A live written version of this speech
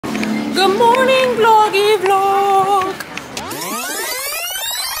Good morning, vloggy vlog.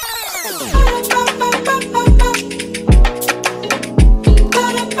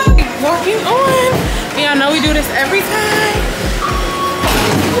 Walking on. Yeah, I know we do this every time.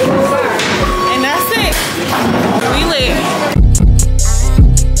 And that's it. We lit.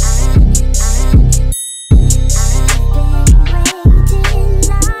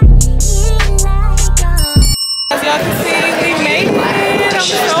 As y'all can see, we made it. I'm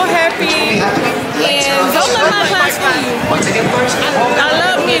so happy. And don't let my class fool you. I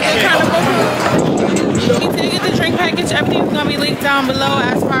love me a good Carnival food. We did get the drink package. Everything's gonna be linked down below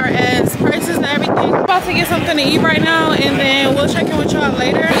as far as prices and everything. I'm about to get something to eat right now, and then we'll check in with y'all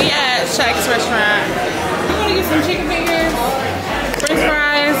later. We at Shaq's restaurant. We're gonna get some chicken fingers, french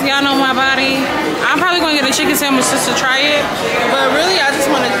fries. Y'all know my body. I'm probably gonna get a chicken sandwich just to try it, but really I just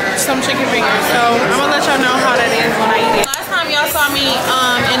wanted some chicken fingers. So I'm gonna let y'all know how that is when I eat it. Last time y'all saw me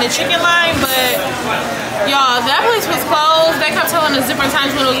in the chicken line, but y'all, that place was closed. They kept telling us different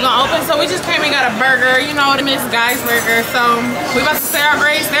times when it was gonna open, so we just came and got a burger. You know, the Miss Guy's burger. So we about to say our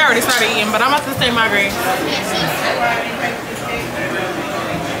grace. They already started eating, but I'm about to say my grace.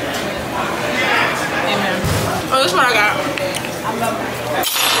 Amen. Oh, this is what I got.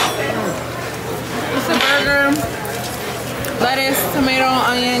 It's a burger, lettuce, tomato,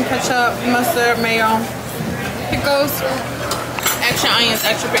 onion, ketchup, mustard, mayo, pickles, extra onions,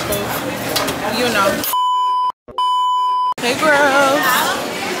 extra pickles, you know. Hey girls,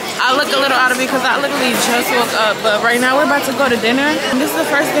 I look a little out of it because I literally just woke up, but right now we're about to go to dinner. And this is the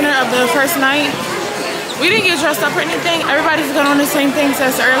first dinner of the first night. We didn't get dressed up or anything. Everybody's going on the same things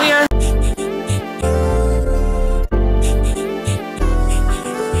as earlier.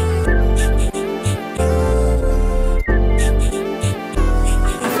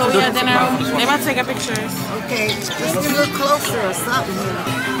 So we at dinner. They about to take our pictures. Okay, just a little closer or something.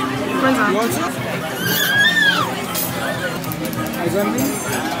 Friends on.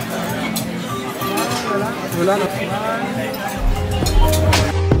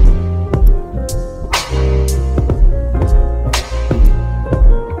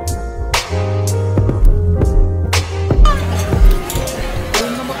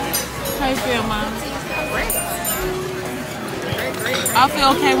 How you feel, Mom? I feel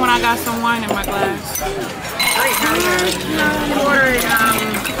okay when I got some wine in my glass. Great, how are you? You ordering,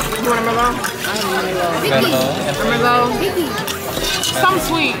 you want a Merlot? Merlot. Some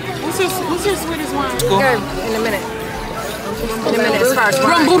sweet. What's your sweetest wine? Good, in a minute. In a minute, as far as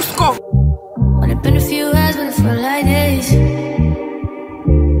wine. Rambusco. Only been a few hours, but it felt like days.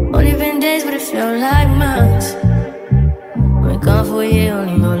 Only been days, but it felt like months. Been gone for a year,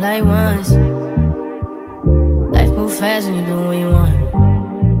 only know like once. Life move fast when you do what you want.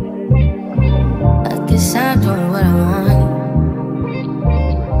 I guess I'm doing what I want.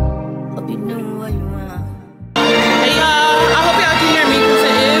 Hope you doing what you want. Hey y'all, I hope y'all can hear me because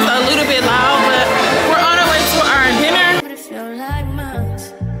it is a little bit loud, but we're on our way to our dinner. But it felt like months.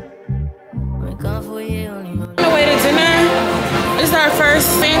 Been gone for a year, only know. On the way to dinner. It's our first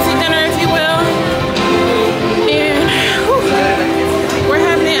fancy dinner, if you will. And we're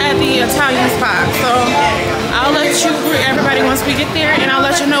having it at the Italian spot. So I'll let you greet everybody once we get there, and I'll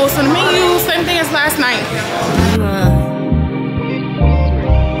let you know what's on the menu. Same thing as last night.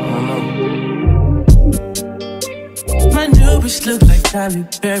 My new bitch look like Halle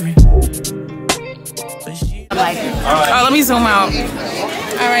Berry. Oh, let me zoom out.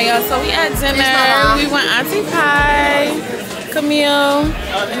 All right, y'all. So we at dinner. We want Auntie Pie, Camille,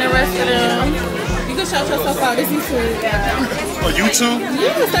 and the rest of them. You can shout yourself out. This is YouTube. Oh, YouTube?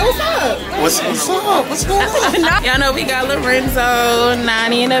 Yeah, say what's up. What's up? What's going on? Y'all know we got Lorenzo,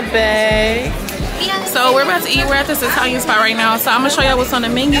 Nani in the bag. So we're about to eat. We're at this Italian spot right now. So I'm gonna show y'all what's on the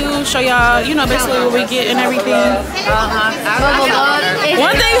menu. Show y'all, you know, basically what we get and everything.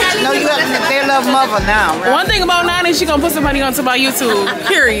 One thing. No, you have, they love mother now, right? One thing about Nani, she gonna put somebody onto my YouTube.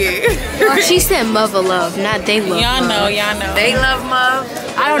 Period. She said mother love, not they love. Y'all know, y'all know. They love mother.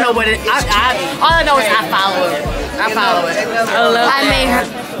 I don't know what it. All I know is I follow it. I follow it. I love that.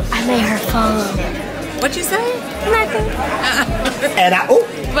 I made her follow. What you say? Nothing. And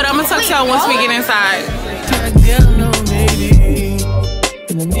But I'm gonna talk to y'all once we get inside.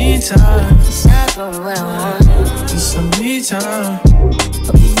 In the meantime, It's not going what I want. just some me time.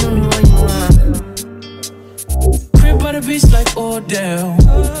 Hope you doing what you want. Crib by the beach like Odell.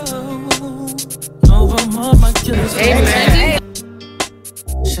 Over my killers. Amen.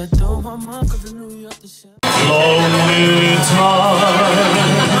 Shut down my mom, cause I knew you have to shut. lonely time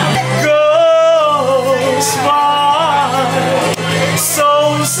goes by so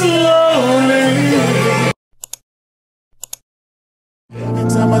slowly. Every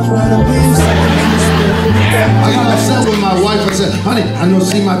time I I got upset with my wife. I said, honey, I know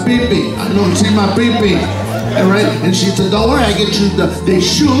see my pee-pee. I know see my pee-pee. All right? And she said, don't worry, I get you the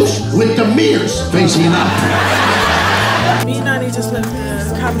shoes with the mirrors facing up. Me and Nani just left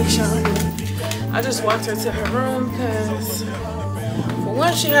the comedy show. I just walked her to her room because for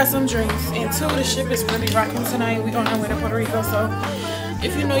one, she has some drinks, and two, the ship is really rocking tonight. We on our way to Puerto Rico, so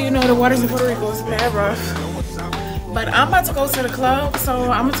if you know, you know the waters in Puerto Rico is bad rough. But I'm about to go to the club, so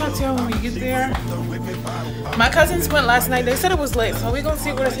I'm gonna talk to y'all when we get there. My cousins went last night. They said it was late, so we're gonna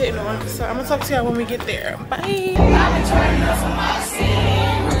see what it's hitting on. So I'm gonna talk to y'all when we get there. Bye. Go ahead,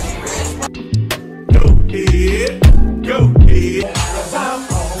 go ahead.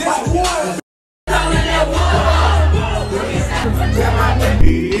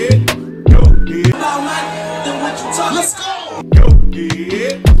 Let's go. Go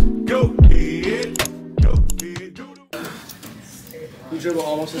ahead, go ahead, go ahead.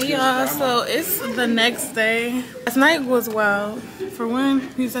 Yeah, so it's the next day. Last night was wild. For one,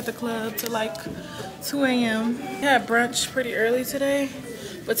 we was at the club till like 2 a.m. We had brunch pretty early today.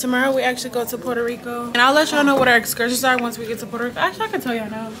 But tomorrow we actually go to Puerto Rico. And I'll let y'all know what our excursions are once we get to Puerto Rico. Actually, I can tell y'all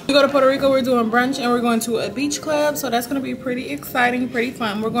now. We go to Puerto Rico, we're doing brunch and we're going to a beach club. So that's gonna be pretty exciting, pretty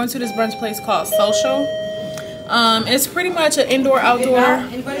fun. We're going to this brunch place called Social. It's pretty much an indoor outdoor.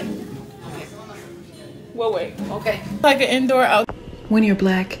 Anybody? Well, wait. Okay. Like an indoor outdoor. When you're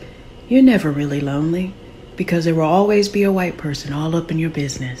black, you're never really lonely because there will always be a white person all up in your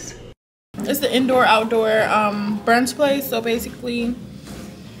business. It's the indoor outdoor brunch place. So basically,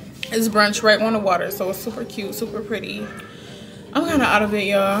 it's brunch right on the water. So it's super cute, super pretty. I'm kind of out of it,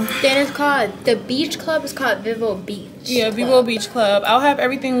 y'all. Then it's called, the beach club is called Vivo Beach. Yeah, Vivo Beach Club. I'll have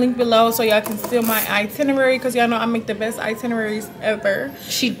everything linked below so y'all can steal my itinerary because y'all know I make the best itineraries ever.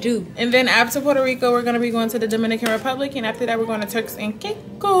 She do. And then after Puerto Rico, we're going to be going to the Dominican Republic. And after that, we're going to Turks and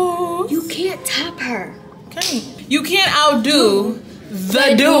Caicos. You can't top her. Okay. You can't outdo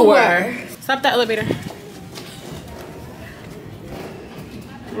the doer. Stop the elevator.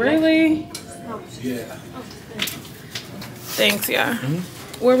 Really? Yeah. Thanks, yeah.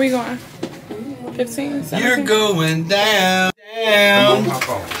 Where are we going? 15? 17? You're going down. Down.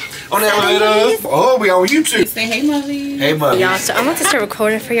 On the elevator. Oh, we on YouTube. Say hey, Muvies. Hey, Muvies. Y'all, so I'm about to start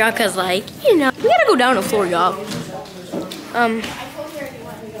recording for y'all because, like, you know, we gotta go down the floor, y'all.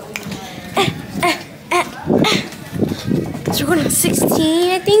 So we're going on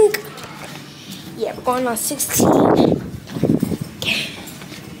 16, I think. Yeah, we're going on 16. Okay.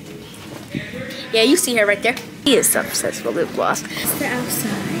 Yeah, you see her right there. He is obsessed with lip gloss. It's the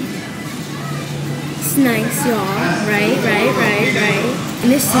outside. It's nice, y'all. Right. And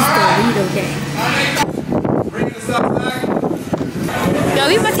this is the Lido game. Yo,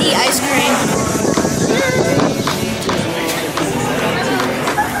 we about to eat ice cream.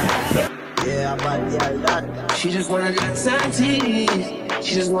 She just wanna dance and tease.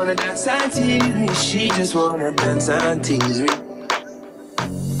 She just wanna dance and tease. She just wanna dance and tease me.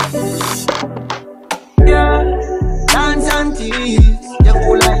 Yeah, dance and tease. You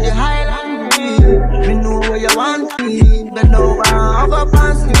cool like the Highland breeze. You know where you want to be. Bend over and up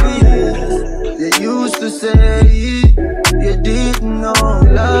and squeeze. They used to say you didn't know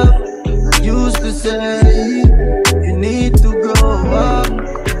love. They used to say you need to grow up.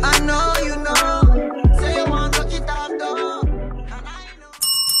 I know you know. Say you want to get up though.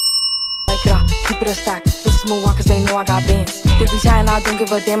 Like keep it a stack. Bitches move on cause they know I got bands. They be chatting, I don't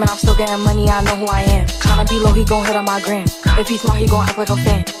give a damn, and I'm still getting money, I know who I am. Tryna be low, he gon' hit on my gram. If he's smart, he gon' act like a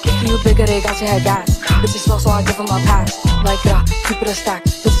fan. If you bigger, they got your head gas. Bitches slow, so I give him a pass. Like keep it a stack.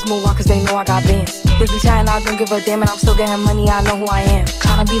 Bitches move on cause they know I got bands. They be chatting, I don't give a damn, and I'm still getting money, I know who I am.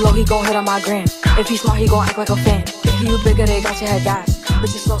 Tryna be low, he gon' hit on my gram. If he's smart, he gon' act like a fan. If you bigger, they got your head gas.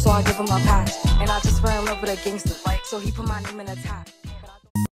 Bitches slow, so I give him a pass. And I just fell in love with a gangster, so he put my name in a tag.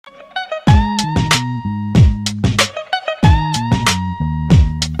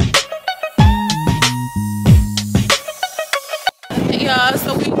 Y'all,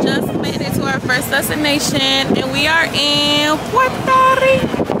 so we just made it to our first destination and we are in Puerto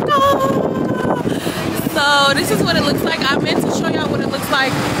Rico. So this is what it looks like. I meant to show y'all what it looks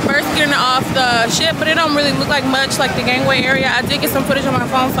like first getting off the ship, but it don't really look like much like the gangway area. I did get some footage on my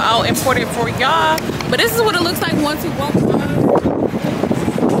phone, so I'll import it for y'all. But this is what it looks like once you walk on.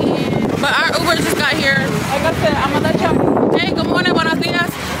 But our Uber just got here. Like I said, I'm gonna let y'all. Hey, good morning, buenos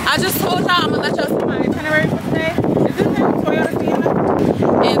dias. I just told y'all I'm gonna let y'all see my itinerary for today. Is this Toyota Sienna?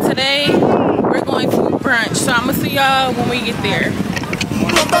 And today we're going to brunch. So I'm gonna see y'all when we get there.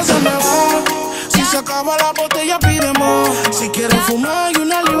 Si se acaba la botella pide más. Si quieres fumar y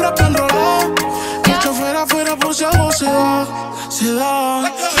una libra pa' enrolar. chofer afuera por si algo se da. Tú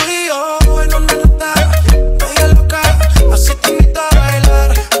y yo en una nota, media loca, así te invito a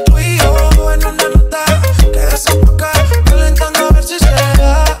bailar. Tú y yo en una nota, que desemboca, calentando a ver si se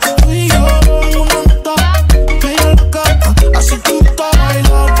da. Tú y yo en una nota, media loca, así te invito a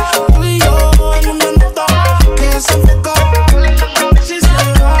bailar. Tú y yo en una nota, que desemboca, calentando a ver si se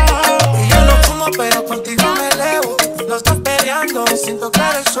da. Y yo no fumo, pero contigo me elevo. No estás peleando, sin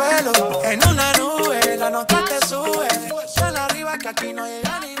tocar el suelo. En una nube, la nota te sube. Suena arriba que aquí no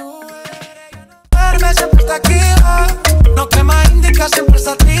llega ni nube. Verme siempre está activa. No quema indica, siempre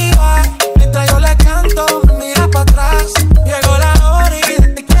está activa. Mientras yo le canto, me mira para atrás. Llegó la hora y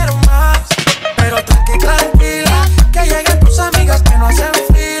te quiero más. Pero tranquila, que lleguen tus amigas que no hacen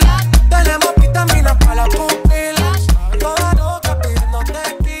fila. Tenemos vitaminas para las pupilas. Toda loca pidiendo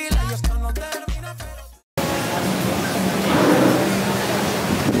tequila. Y esto no termina, pero...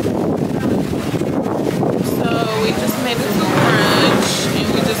 So we just made it to brunch and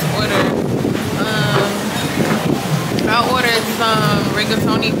we just ordered. I ordered some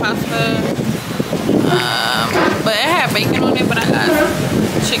rigatoni pasta, but it had bacon on it, but I got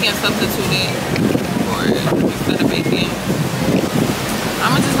chicken substituted for it instead of bacon.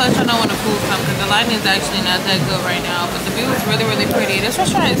 I'm gonna just let y'all know when the food comes because the lighting is actually not that good right now, but the view is really, really pretty. This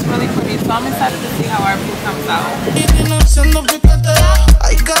restaurant is really pretty, so I'm excited to see how our food comes out.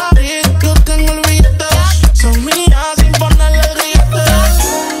 Son mías sin ponerle grillete.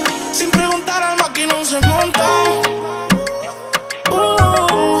 Sin preguntar al maquinón se monta.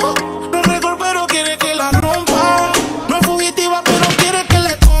 No récord pero quiere que la rompa. No es fugitiva pero quiere que le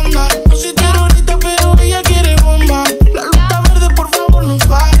esconda. No soy terrorista pero ella quiere bomba. La luta verde por favor no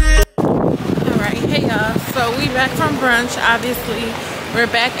pare. Alright, hey y'all. So we back from brunch. Obviously, we're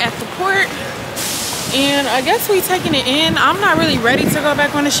back at the port. And I guess we taking it in. I'm not really ready to go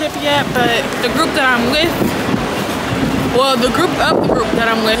back on the ship yet, but the group that I'm with, well, the group that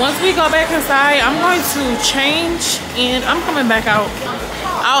I'm with, once we go back inside, I'm going to change and I'm coming back out.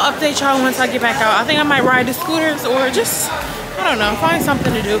 I'll update y'all once I get back out. I think I might ride the scooters or just, I don't know, find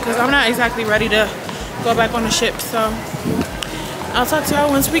something to do because I'm not exactly ready to go back on the ship. So I'll talk to y'all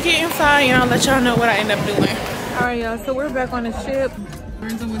once we get inside and I'll let y'all know what I end up doing. All right, y'all, so we're back on the ship.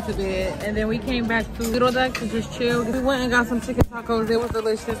 Went to bed and then we came back to Zodiac to just chill. We went and got some chicken tacos. It was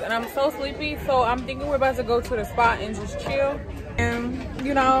delicious and I'm so sleepy, so I'm thinking we're about to go to the spot and just chill. And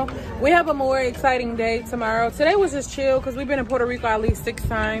you know, we have a more exciting day tomorrow. Today was just chill because we've been in Puerto Rico at least 6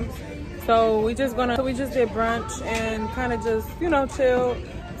 times, so we just did brunch and kind of just, you know, chill,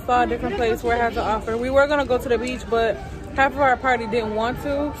 saw a different place where it has to offer. We were gonna go to the beach, but half of our party didn't want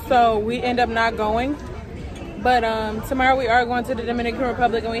to, so we end up not going. But tomorrow we are going to the Dominican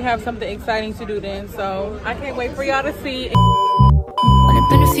Republic and we have something exciting to do then. So I can't wait for y'all to see. Only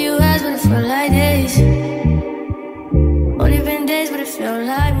been a few hours, but it felt like days. Only been days, but it felt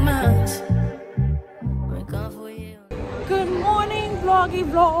like months. Good morning, vloggy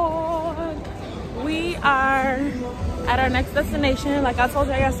vlog. We are at our next destination. Like I told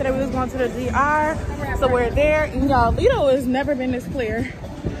y'all yesterday, we was going to the DR. So we're there. And y'all, Lido has never been this clear.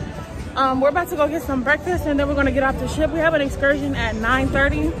 We're about to go get some breakfast and then we're gonna get off the ship. We have an excursion at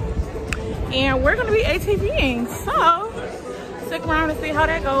 9:30 and we're gonna be ATVing. So stick around to see how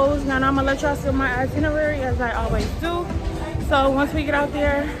that goes. Now I'm gonna let y'all see my itinerary as I always do. So once we get out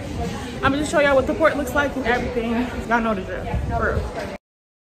there, I'm gonna just show y'all what the port looks like and everything. Y'all know the drill. For real.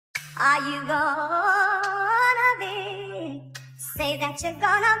 Are you gonna be? Say that you're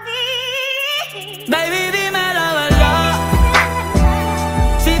gonna be. Baby, dime la verdad.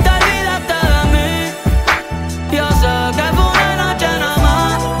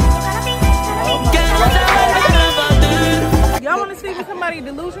 Y'all want to see what somebody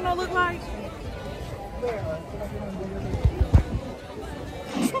delusional look like?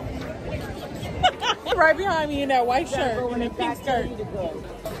 Right behind me in that white shirt and that pink skirt.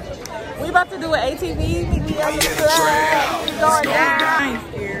 We about to do an ATV. Meet me on the trail. I ain't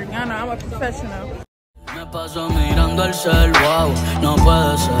scared. Y'all know I'm a professional. Me paso mirando el cel, wow, no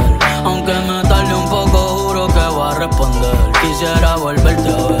puede ser. Aunque me tarde un poco, juro que voy a responder. Quisiera volverte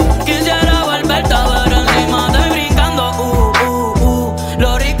a ver. Quisiera volverte a ver encima de brincando,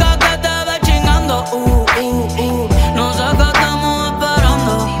 Lo rica que te ves chingando, No sé qué estamos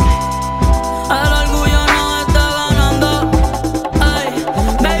esperando. El orgullo no está ganando. Ay,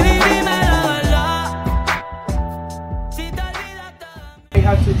 baby, dime la verdad. Si te olvidaste de mí. You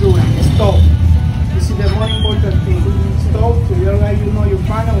have to do it. Stop. This is the more important thing. Stop to realize you know your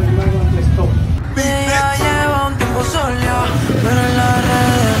partner when you're going to stop. Ella lleva un tiempo sola, pero en la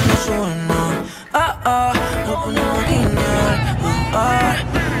red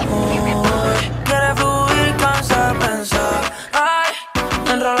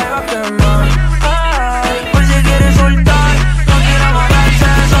me va a quemar. Por si quieres soltar, no quiero amarrarse,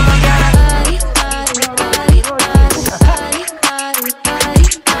 solo quiere.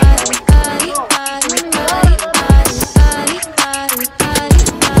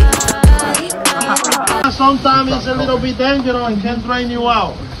 Sometimes it's a little bit dangerous and can drain you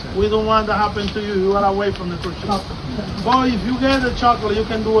out. We don't want that happen to you. You are away from the cruise. But if you get the chocolate, you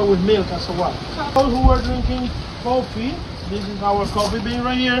can do it with milk as well. Those who are drinking coffee, this is our coffee bean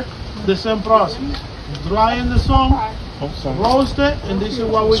right here. The same process. Dry in the sun, roast it, and this is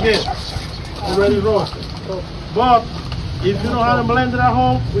what we get. Already roasted. But if you don't have a blender at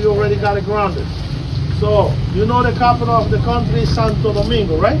home, we already got it grounded. So, you know the capital of the country is Santo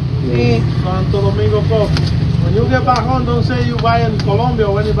Domingo, right? Yeah. Santo Domingo coffee. When you get back home, don't say you buy in Colombia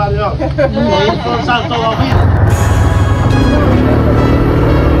or anybody else. So it's from Santo Domingo.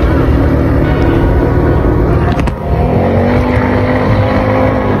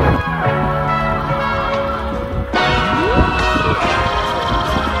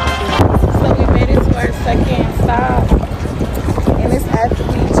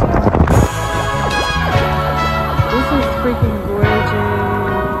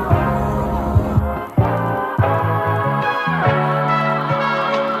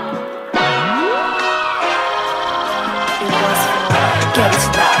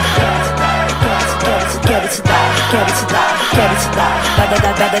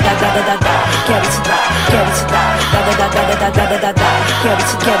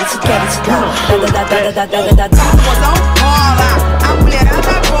 A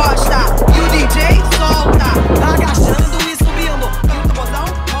mulherada gosta e o DJ solta, agachando e subindo. E o mozão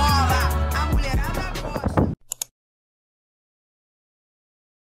rola, a mulherada gosta.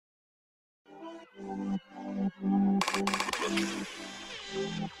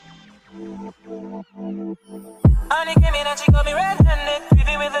 Honey came in and she got me red-handed,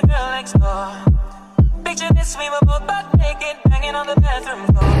 creeping with the girl next door. Picture this, we were both butt naked, banging on the bathroom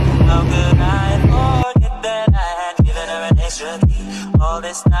floor. How could I forget that I had given her an extra key? All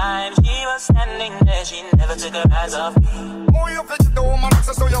this time she was standing there, she never took her eyes off me. Oh, you fit the woman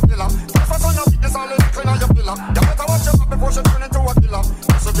access to your pillar. Focus on your weakness, all the clean on your pillar. You better watch your back before she turn into a killer.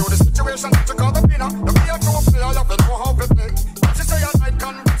 So do the situation that you call the winner. You be a true player, you have to know how to play. She say your night,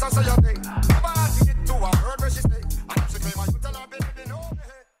 convince her say your day. Never had to get to her, heard where she stay. And she claim you tell her baby no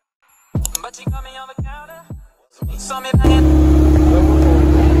way. But she got me on the counter, saw me banging.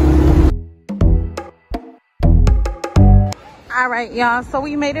 All right, y'all, so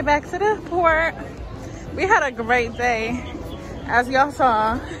we made it back to the port. We had a great day, as y'all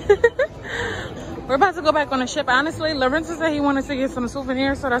saw. We're about to go back on the ship. Honestly, Lorenzo said he wanted to get some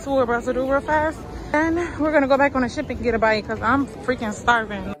souvenirs, so that's what we're about to do real fast. And we're gonna go back on the ship and get a bite because I'm freaking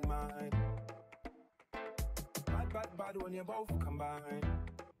starving.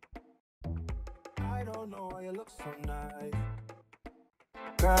 I don't know why you look so nice.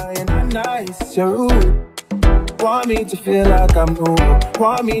 Crying I'm nice, you're rude. Want me to feel like I'm new.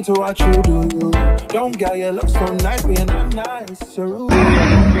 Want me to watch you do you. Don't get you look so nice, being I'm nice, you're rude.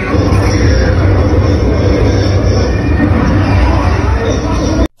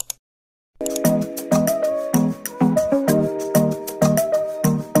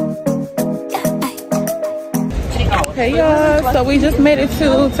 Hey y'all, so we just made it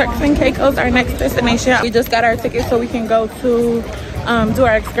to Turks and Caicos, our next destination. We just got our tickets so we can go to do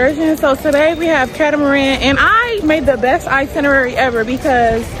our excursion. So today we have catamaran, and I made the best itinerary ever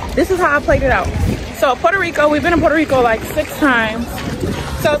because this is how I played it out. So Puerto Rico, we've been in Puerto Rico like 6 times.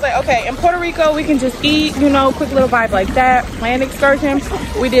 So I was like, okay, in Puerto Rico we can just eat, you know, quick little vibe like that. Land excursion,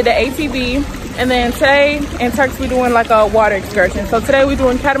 we did the ATV. And then today in Turks we're doing like a water excursion. So today we're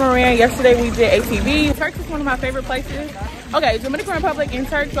doing catamaran. Yesterday we did ATV. Turks is one of my favorite places. Okay, Dominican Republic and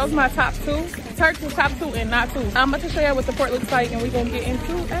Turks, those are my top 2. Turks is top 2 and not 2. I'm about to show you what the port looks like and we're gonna get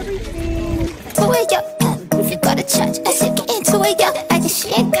into everything. If you go to church, I should get into it, yeah. I just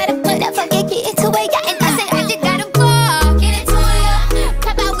shit, gotta put up, get into it, yeah. And I said I just gotta go, get into it, yeah.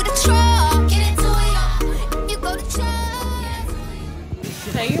 Pop out with a truck, get into it, yeah. You go to church.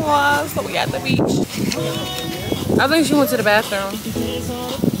 Hey you all, so we at the beach. I think she went to the bathroom.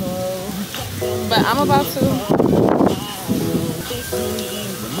 But I'm about to.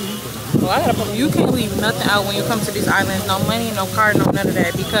 Well, I gotta put, you can't leave nothing out when you come to these islands. No money, no card, no none of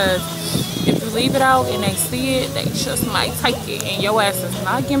that. Because if you leave it out and they see it, they just might take it. And your ass is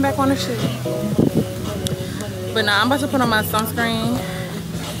not getting back on the ship. But now I'm about to put on my sunscreen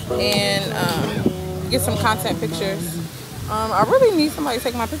and get some content pictures. I really need somebody to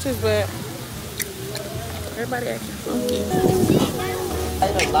take my pictures, but everybody acting funky.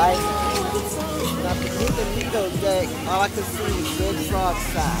 Beneath the needle deck, all I could see was red frog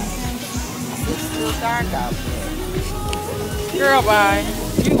side. It's still dark out there. Girl, bye.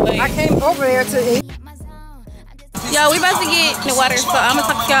 You late. I came over there to eat. Yo, we about to get in the water, so I'm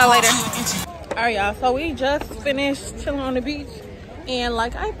gonna talk to y'all later. Alright, y'all, so we just finished chilling on the beach. And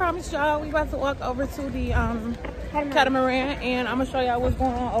like I promised y'all, we about to walk over to the catamaran. And I'm gonna show y'all what's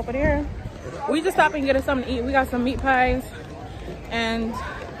going on over there. We just stopped and get us something to eat. We got some meat pies and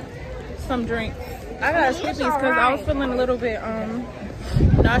some drinks. I gotta skip these because I was feeling a little bit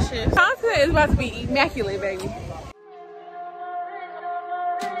nauseous. Content is about to be immaculate, baby.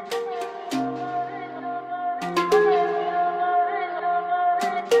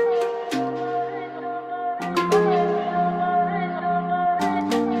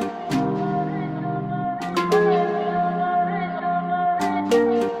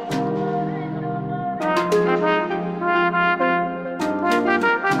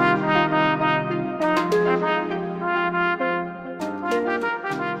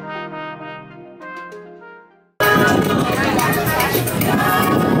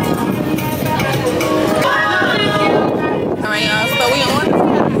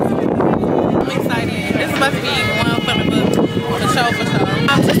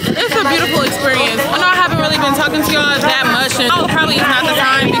 It's a beautiful experience. I know I haven't really been talking to y'all that much, and probably it's not the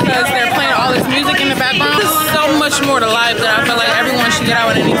time because they're playing all this music in the background. There's so much more to life that I feel like everyone should get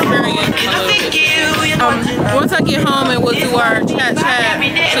out and experience a little bit. Once I get home and we'll do our chat,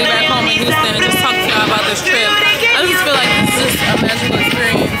 actually back home in Houston, and just talk to y'all about this trip. I just feel like it's just a magical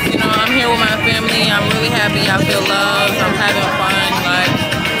experience. You know, I'm here with my family. I'm really happy. I feel loved. I'm having fun. Like,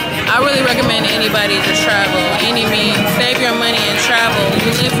 I really recommend anybody to travel. Any means, save your money and travel.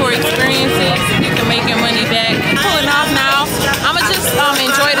 You live for experiences, you can make your money back. Pulling off now. I'ma just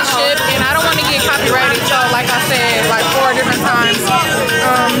enjoy the trip, and I don't want to get copyrighted. So, like I said, like 4 different times.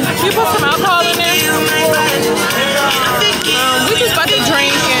 You put some alcohol in there. We just about to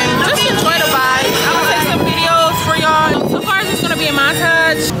drink and just enjoy the vibe. I'm gonna take some videos for y'all. So far, it's gonna be a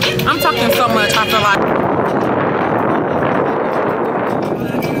montage. I'm talking so much. I feel like.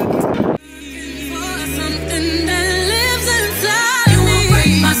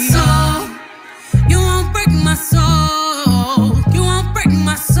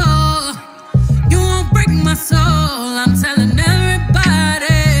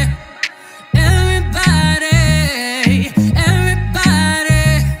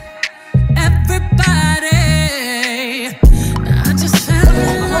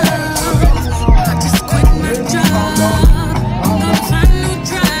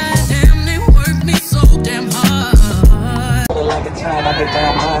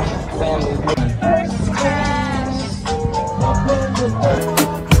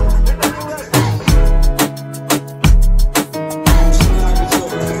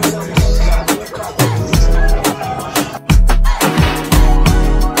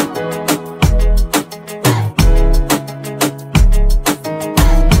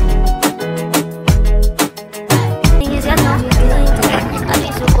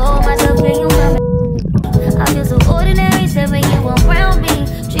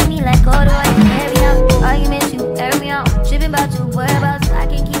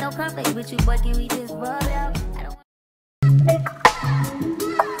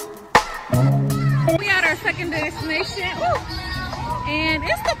 And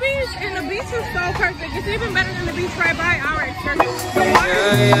it's the beach, and the beach is so perfect. It's even better than the beach right by our excursions. The water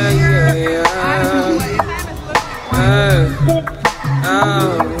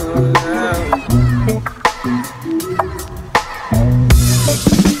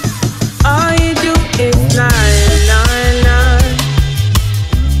all you do is lie.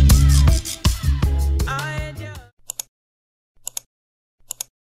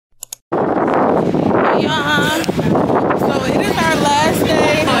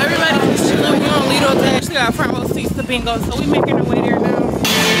 Front row seats to bingo, so we making our way there now.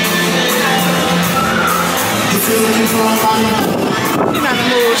 She's not in the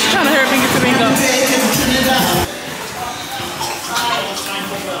mood. She's trying to hurry up and get to bingo.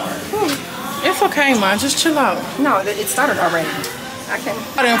 It's okay, man. Just chill out. No, it started already. I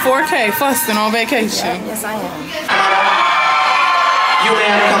can't. Out in 4K, fussing on vacation. Yes, I am. You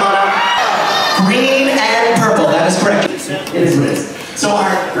man, come on up. Green and purple. That is correct. It is what it is. So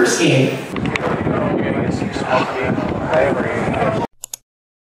our first game.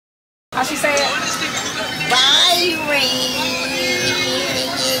 How she say it? Bye, Rain.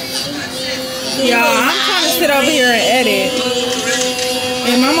 Y'all, I'm trying to sit over here and edit.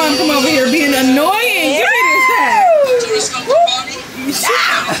 And my mom come over here being annoying. Give me this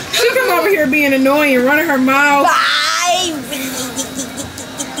hat. She come over here being annoying, running her mouth. Bye.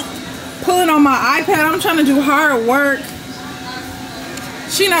 pulling on my iPad. I'm trying to do hard work.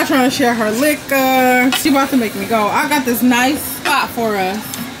 She not trying to share her liquor. She about to make me go. I got this nice spot for us.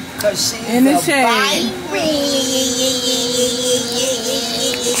 Cause she's in the shade.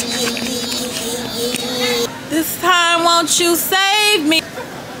 This time, won't you save me?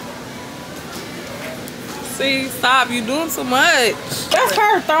 See, stop. You doing too much. That's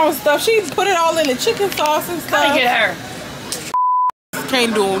her throwing stuff. She put it all in the chicken sauce and stuff. Come and get her.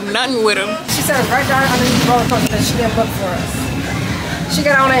 Can't do nothing with him. She said right down underneath the roller coaster that she didn't book for us. She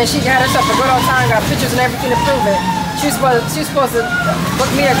got on there and she had herself a good old time, got pictures and everything to prove it. She was supposed to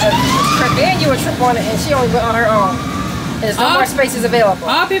book me a trip and you a trip on it, and she only went on her own. There's no more spaces available.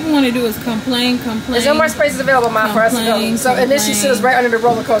 All people want to do is complain. There's no more spaces available, Mom, for us to go. So, and then she sits us right under the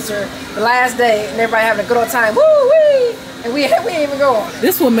roller coaster the last day, and everybody having a good old time. Woo-wee! And we didn't even go on.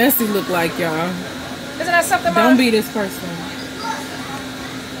 This what messy look like, y'all. Isn't that something, Mom? Don't be this person.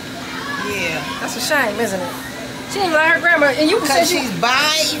 Yeah. That's a shame, isn't it? She didn't let her grandma, and you said she's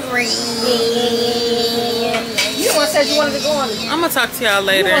Byron. You the one said you wanted to go on it. I'm gonna talk to y'all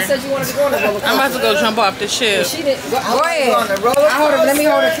later. You the one said you wanted to go on the roller coaster. I'm about to go jump off the ship. She didn't. Go ahead. On the roller coaster. Let me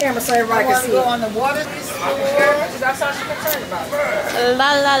hold the camera so everybody can see. Go on the water. That's all she's concerned about.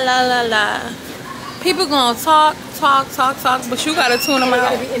 La la la la la. People gonna talk, but you gotta tune them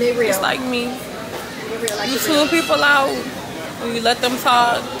out. Just like me. You tune people out. When you let them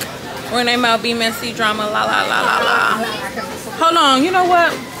talk. Or they might be messy, drama, la la la la la. Hold on, you know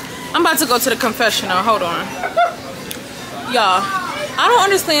what? I'm about to go to the confessional. Hold on. Y'all, I don't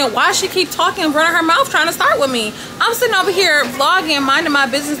understand why she keep talking, running her mouth, trying to start with me. I'm sitting over here vlogging, minding my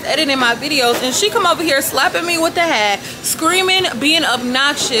business, editing my videos, and she come over here slapping me with the hat, screaming, being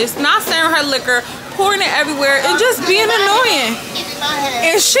obnoxious, not sharing her liquor, pouring it everywhere, and just being annoying.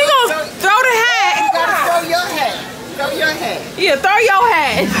 And she gonna throw the hat. You gotta throw your hat. Throw your hat. Yeah, throw your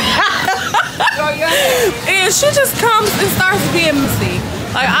hat. Throw your hat. And she just comes and starts being messy.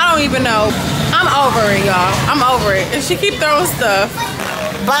 Like, I don't even know. I'm over it, y'all. I'm over it. And she keep throwing stuff.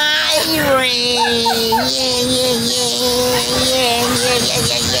 Byron.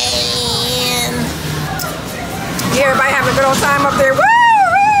 Yeah, everybody having a good old time up there.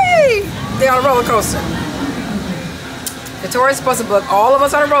 Woo-wee! They on a roller coaster. Victoria's supposed to book all of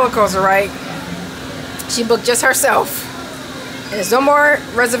us on a roller coaster, right? She booked just herself. And there's no more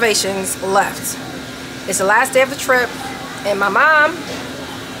reservations left. It's the last day of the trip. And my mom,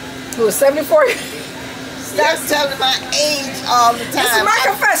 who is 74. Stop telling my age all the time. This is my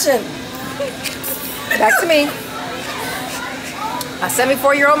confession. Back to me. My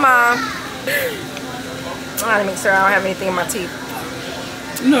 74-year-old mom. I gotta make sure I don't have anything in my teeth.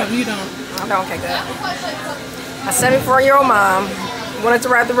 No, you don't. I don't. Okay, good. My 74-year-old mom wanted to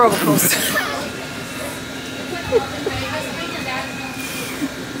ride the roller coaster.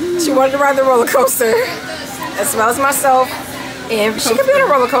 She wanted to ride the roller coaster, as well as myself. And she can be on a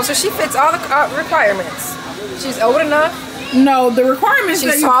roller coaster. She fits all the requirements. She's old enough. No, the requirements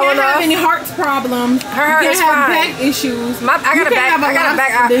She's that you can't have any heart problems. Her heart is have fine. back issues. I got a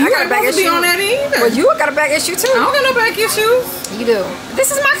back issue. Be on that either. Well, you got a back issue too. I don't got no back issues. You do.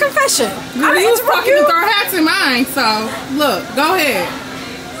 This is my confession. Girl, you was fucking to throw hats in mine. So look, go ahead.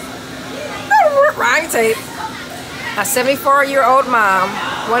 Wrong tape. My 74-year-old mom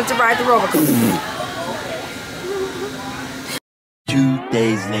wanted to ride the roller coaster. 2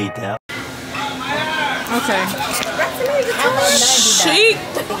 days later. Okay. She,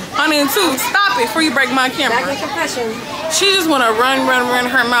 honey, and two, stop it before you break my camera. Back in confession. She just want to run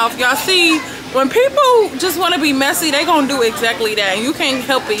her mouth. Y'all see, when people just want to be messy, they gonna do exactly that. And you can't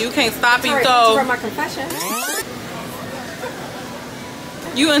help it. You can't stop it. So my confession.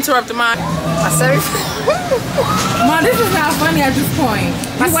 You interrupted mine. Mom, this is not funny at this point.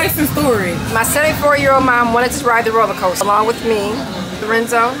 You wasting story. My 74-year-old mom wanted to ride the roller coaster along with me,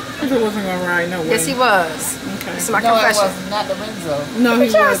 Lorenzo. He wasn't gonna ride, no way. Yes, he was. Okay. This is my confession. It was not Lorenzo. No, he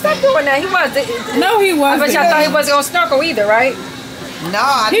wasn't. Stop doing that. He was. No, he wasn't. I bet y'all thought he wasn't gonna snorkel either, right? No,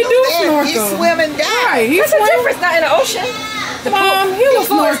 I he do snorkel. He's swimming down. Right, There's a difference, not in the ocean. The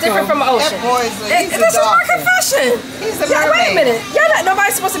pool is different from the ocean. This is my confession. He's a mermaid. Wait a minute.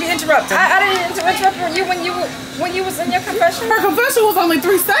 Nobody's supposed to be interrupted. I didn't interrupt you when you was in your confession. Her confession was only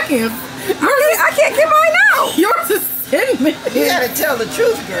 3 seconds. I can't get mine out. Yours is 10 minutes. You gotta tell the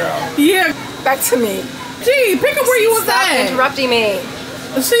truth, girl. Yeah. Back to me. Gee, pick up where you was Stop at. interrupting me.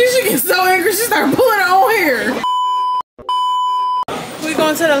 She gets so angry she started pulling her own hair. We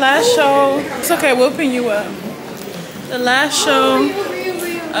going to the last show. It's okay, we'll pin you up. The last show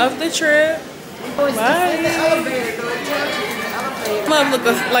of the trip. Bye. I'm gonna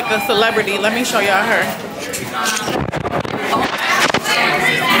look like a celebrity. Let me show y'all her.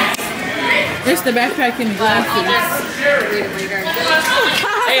 It's the backpack and the glasses.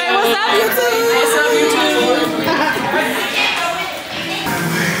 Hey, what's up, YouTube? What's up, YouTube?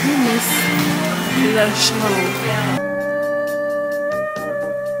 You miss the show.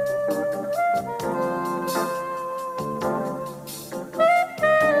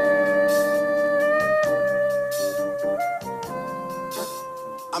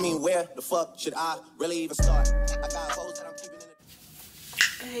 I mean, where the fuck should I really even start? I got hoes that I'm keeping in the...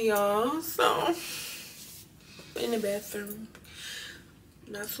 Hey y'all, so in the bathroom,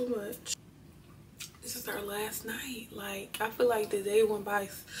 not too much. This is our last night. Like, I feel like the days went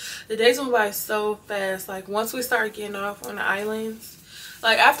by so fast. Like, once we started getting off on the islands,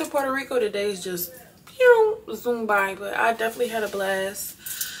 like after Puerto Rico, the days just zoom by. But I definitely had a blast.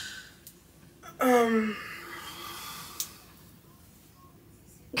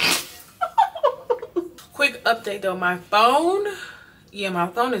 Quick update though, my phone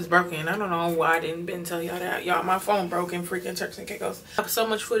is broken. I don't know why I didn't tell y'all that. Y'all, my phone broke in freaking Turks and Caicos. I have so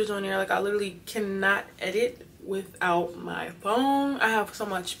much footage on there, like I literally cannot edit without my phone. I have so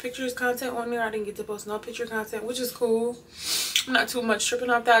much pictures content on there. I didn't get to post no picture content, which is cool. I'm not too much tripping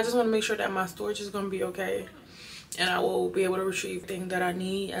off that. I just want to make sure that my storage is gonna be okay, and I will be able to retrieve things that I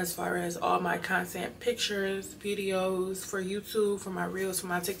need as far as all my content, pictures, videos for YouTube, for my reels, for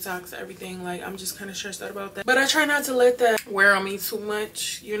my TikToks, everything. Like, I'm just kind of stressed out about that. But I try not to let that wear on me too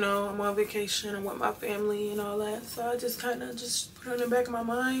much. You know, I'm on vacation, I'm with my family and all that. So I just kind of just put it in the back of my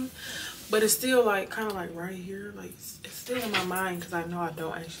mind. But it's still like, kind of like right here. Like, it's still in my mind because I know I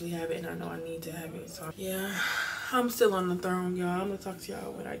don't actually have it and I know I need to have it. So yeah, I'm still on the throne, y'all. I'm going to talk to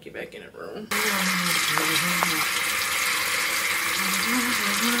y'all when I get back in the room.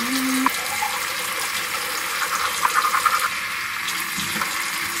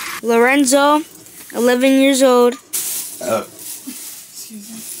 Lorenzo, 11 years old,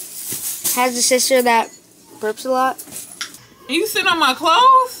 has a sister that burps a lot. You sit on my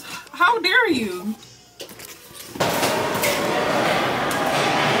clothes? How dare you?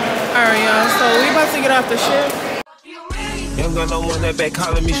 Alright, y'all, so we about to get off the ship. Young got no one that back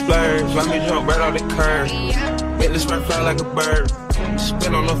calling me splurge. Let me jump right on the curb. Make the spread fly like a bird.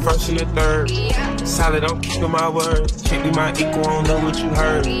 Spin on the first and the third. Solid, I'm keeping my word. Can't be my equal, I don't know what you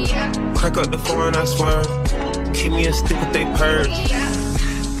heard. Crack up the foreign, I swear. Keep me a stick with they purge.